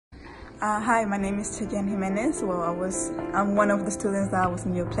Hi, my name is Chadian Jimenez. I'm one of the students that was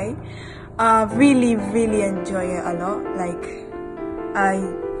in your play. Really enjoy it a lot. Like, I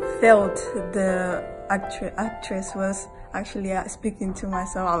felt the actress was actually speaking to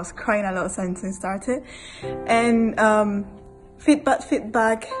myself. I was crying a lot since it started. And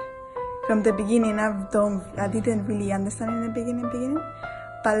feedback from the beginning, I didn't really understand in the beginning.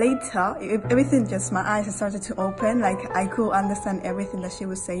 But later, everything my eyes started to open, like I could understand everything that she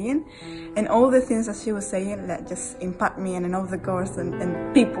was saying. And all the things that she was saying that just impact me and all the girls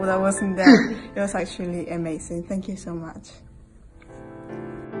and people that was in there. It was actually amazing. Thank you so much.